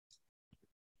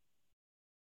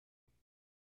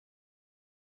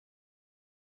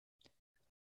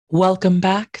Welcome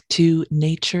back to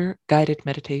Nature Guided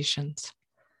Meditations.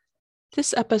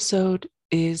 This episode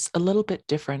is a little bit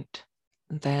different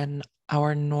than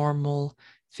our normal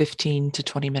 15 to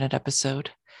 20-minute episode.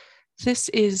 This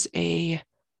is a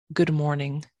good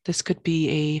morning. This could be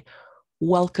a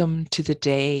welcome to the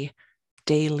day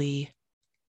daily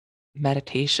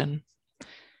meditation.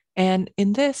 And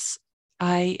in this,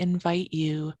 I invite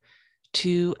you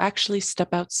to actually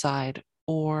step outside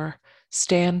or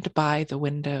stand by the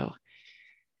window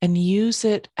and use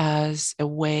it as a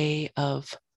way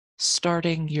of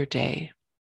starting your day.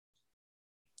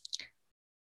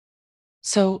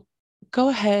 So go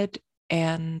ahead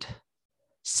and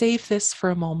save this for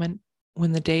a moment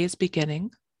when the day is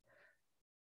beginning,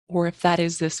 or if that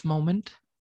is this moment,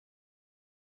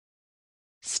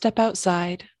 step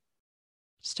outside,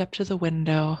 step to the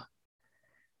window,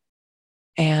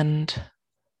 and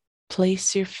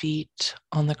place your feet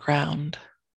on the ground.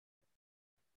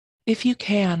 If you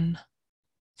can,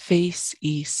 face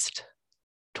east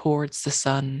towards the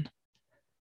sun.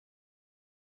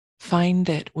 Find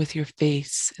it with your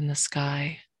face in the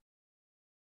sky.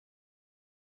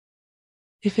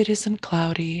 If it isn't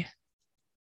cloudy,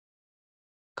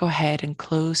 go ahead and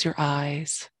close your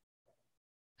eyes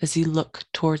as you look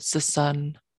towards the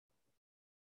sun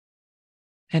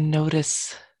and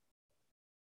notice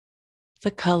the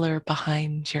color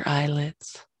behind your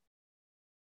eyelids.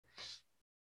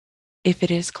 If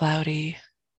it is cloudy,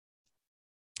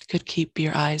 you could keep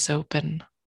your eyes open,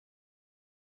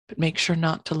 but make sure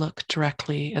not to look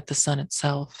directly at the sun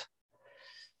itself.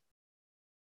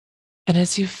 And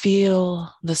as you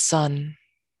feel the sun,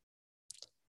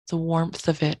 the warmth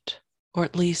of it, or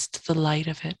at least the light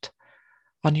of it,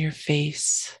 on your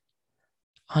face,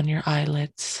 on your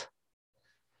eyelids,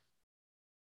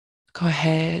 go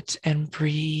ahead and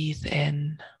breathe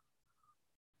in.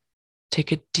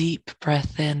 Take a deep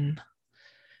breath in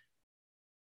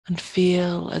and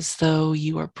feel as though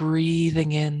you are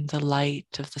breathing in the light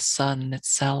of the sun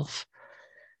itself,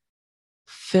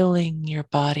 filling your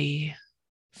body,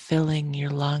 filling your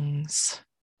lungs.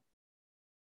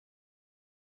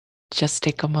 Just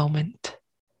take a moment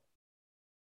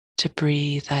to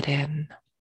breathe that in.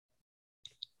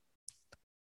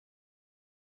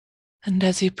 And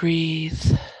as you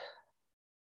breathe,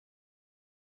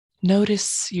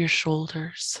 notice your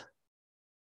shoulders.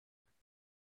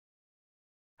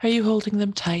 Are you holding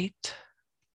them tight?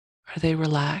 Are they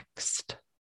relaxed?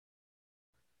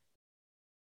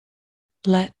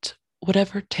 Let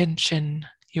whatever tension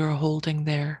you're holding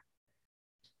there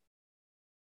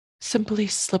simply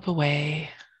slip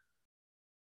away.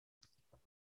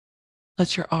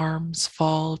 Let your arms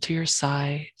fall to your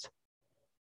sides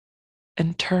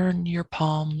and turn your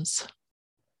palms,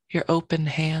 your open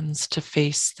hands to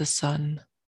face the sun.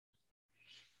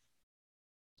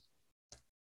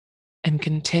 And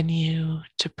continue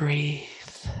to breathe.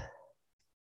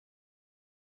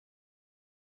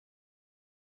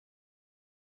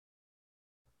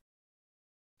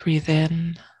 Breathe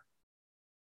in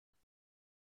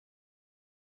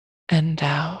and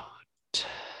out.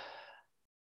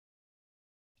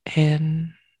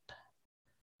 In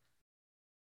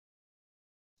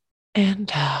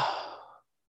and out.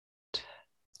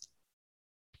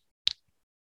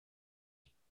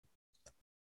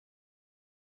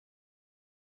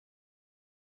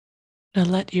 Now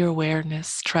let your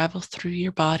awareness travel through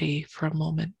your body for a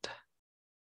moment.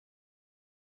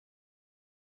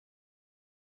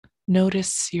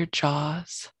 Notice your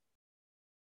jaws.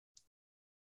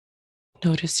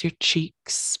 Notice your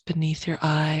cheeks beneath your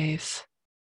eyes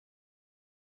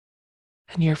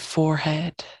and your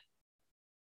forehead.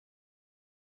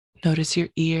 Notice your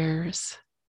ears.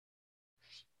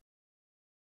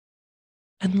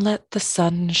 And let the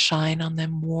sun shine on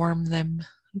them, warm them,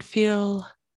 and feel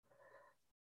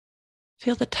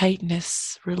the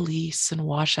tightness release and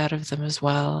wash out of them as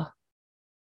well.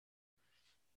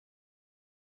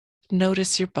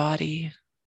 Notice your body,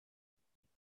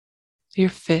 your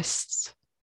fists,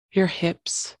 your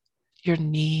hips, your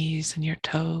knees, and your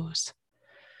toes.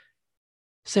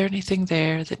 Is there anything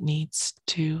there that needs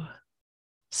to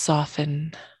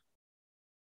soften?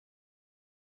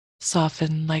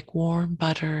 Soften like warm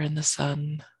butter in the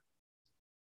sun.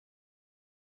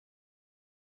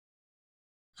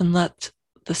 And let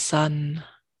the sun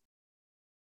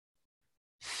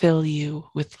fill you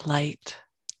with light.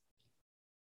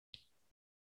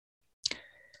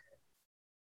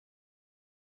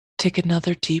 Take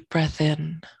another deep breath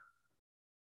in.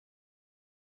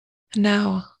 And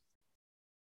now,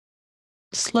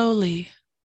 slowly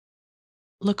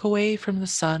look away from the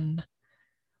sun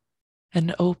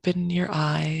and open your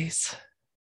eyes.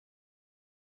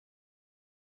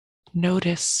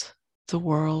 Notice the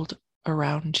world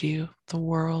around you, the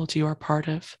world you are part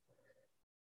of.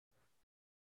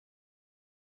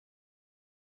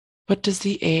 What does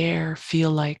the air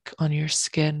feel like on your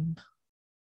skin?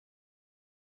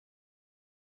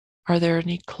 Are there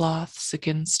any cloths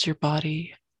against your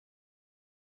body?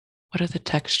 What are the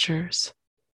textures?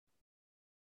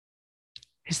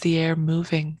 Is the air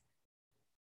moving?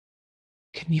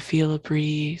 Can you feel a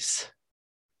breeze?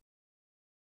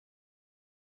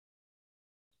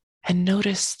 And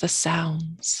notice the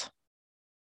sounds.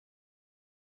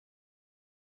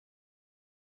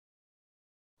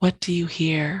 What do you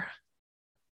hear?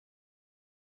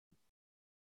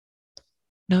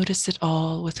 Notice it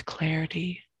all with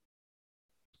clarity.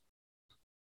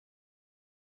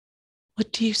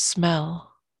 What do you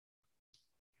smell?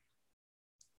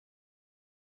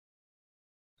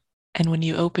 And when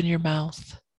you open your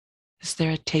mouth, is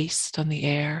there a taste on the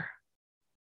air?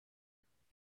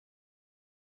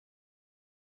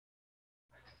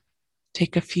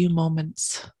 Take a few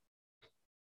moments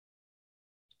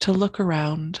to look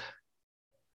around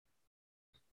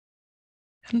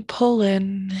and pull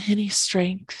in any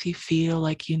strength you feel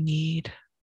like you need,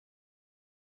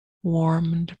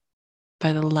 warmed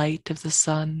by the light of the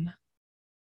sun.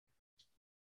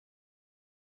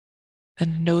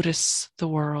 And notice the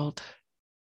world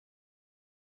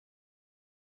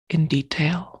in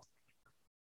detail.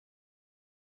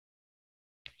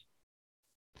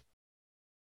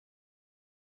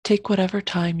 Take whatever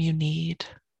time you need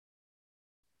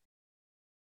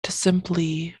to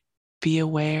simply be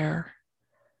aware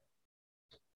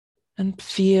and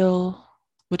feel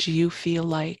what you feel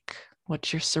like,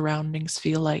 what your surroundings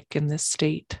feel like in this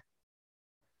state.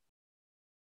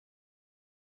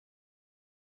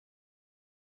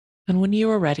 And when you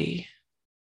are ready,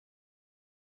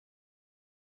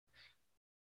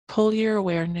 pull your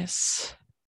awareness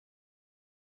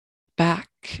back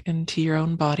into your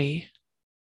own body.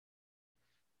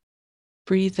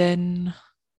 Breathe in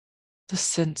the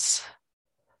sense,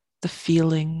 the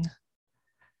feeling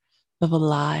of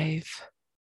alive,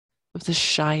 of the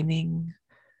shining,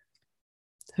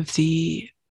 of the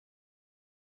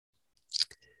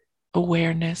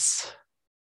awareness.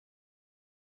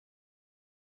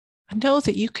 And know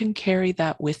that you can carry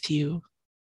that with you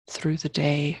through the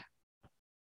day.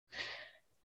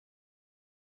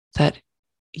 That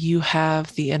you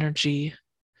have the energy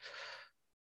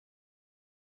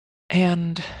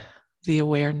and the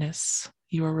awareness.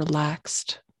 You are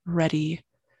relaxed, ready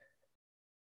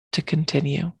to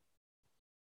continue.